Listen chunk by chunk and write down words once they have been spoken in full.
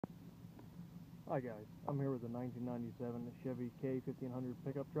Hi guys, I'm here with a 1997 Chevy K1500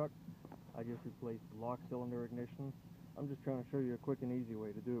 pickup truck. I just replaced the lock cylinder ignition. I'm just trying to show you a quick and easy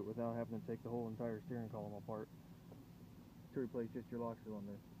way to do it without having to take the whole entire steering column apart to replace just your lock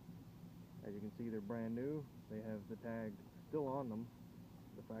cylinder. As you can see, they're brand new. They have the tag still on them,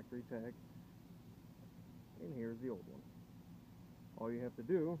 the factory tag. And here's the old one. All you have to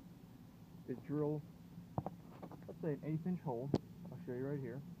do is drill, let's say an 1/8 inch hole. I'll show you right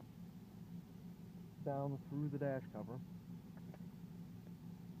here. Down through the dash cover.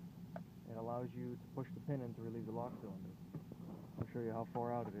 It allows you to push the pin in to relieve the lock cylinder. I'll show you how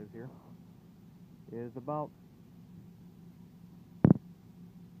far out it is here. It is about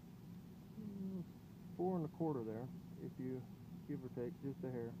 4 1/4 there, if you give or take just a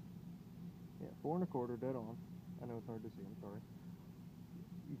hair. Yeah, 4 1/4 dead on. I know it's hard to see, I'm sorry.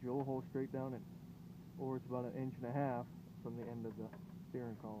 You drill a hole straight down in, or it's about 1.5 inches from the end of the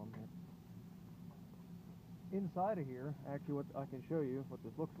steering column here. Inside of here, actually what I can show you what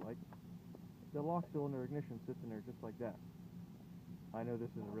this looks like. The lock cylinder ignition sits in there just like that. I know this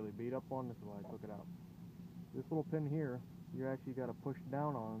is a really beat up one, this is why I took it out. This little pin here, you actually got to push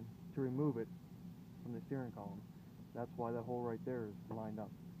down on to remove it from the steering column. That's why that hole right there is lined up.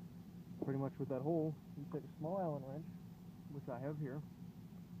 Pretty much with that hole, you take a small Allen wrench, which I have here.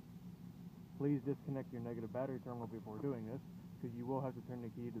 Please disconnect your negative battery terminal before doing this, because you will have to turn the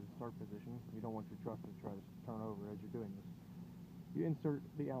key to the start position. You don't want your truck to try to turn over as you're doing this. You insert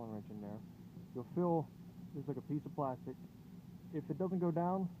the Allen wrench in there. You'll feel there's like a piece of plastic. If it doesn't go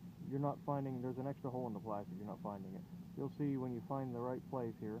down, you're not finding, there's an extra hole in the plastic, you're not finding it. You'll see when you find the right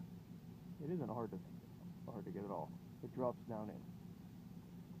place here, it isn't hard to get it off. It drops down in.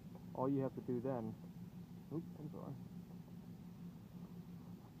 All you have to do then, oops, I'm sorry.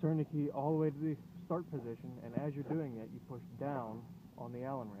 Turn the key all the way to the start position, and as you're doing it, you push down on the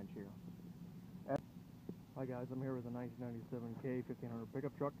Allen wrench here. Hi guys, I'm here with a 1997 K1500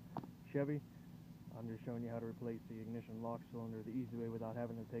 pickup truck, Chevy. I'm just showing you how to replace the ignition lock cylinder the easy way without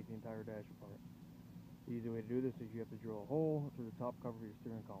having to take the entire dash apart. The easy way to do this is you have to drill a hole through the top cover of your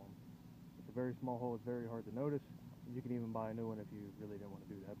steering column. It's a very small hole, it's very hard to notice. You can even buy a new one if you really didn't want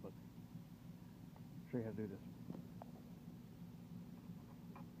to do that, but I'll show you how to do this.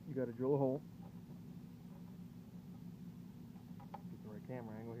 You got to drill a hole. Get the right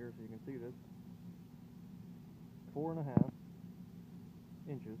camera angle here so you can see this. 4 1/2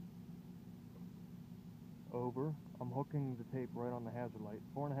 inches over. I'm hooking the tape right on the hazard light.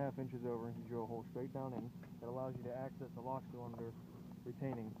 4 1/2 inches over, you drill a hole straight down in. That allows you to access the lock cylinder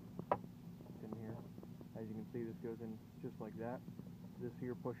retaining in here. As you can see, this goes in just like that. This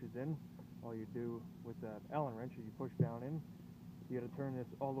here pushes in. All you do with that Allen wrench is you push down in. You got to turn this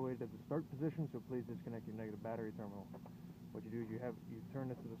all the way to the start position, so please disconnect your negative battery terminal. What you do is you turn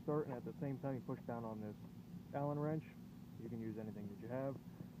this to the start, and at the same time you push down on this Allen wrench. You can use anything that you have.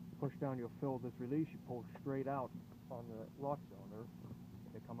 Push down, you'll fill this release. You pull straight out on the lock cylinder.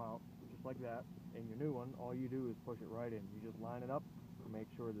 They come out just like that. In your new one, all you do is push it right in. You just line it up. Make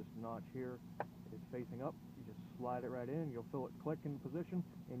sure this notch here is facing up. You just slide it right in. You'll feel it click in position,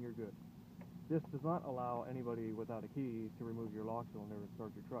 and you're good. This does not allow anybody without a key to remove your lock cylinder and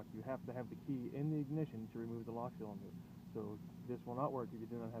start your truck. You have to have the key in the ignition to remove the lock cylinder. So this will not work if you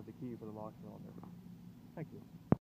do not have the key for the lock cylinder. Thank you.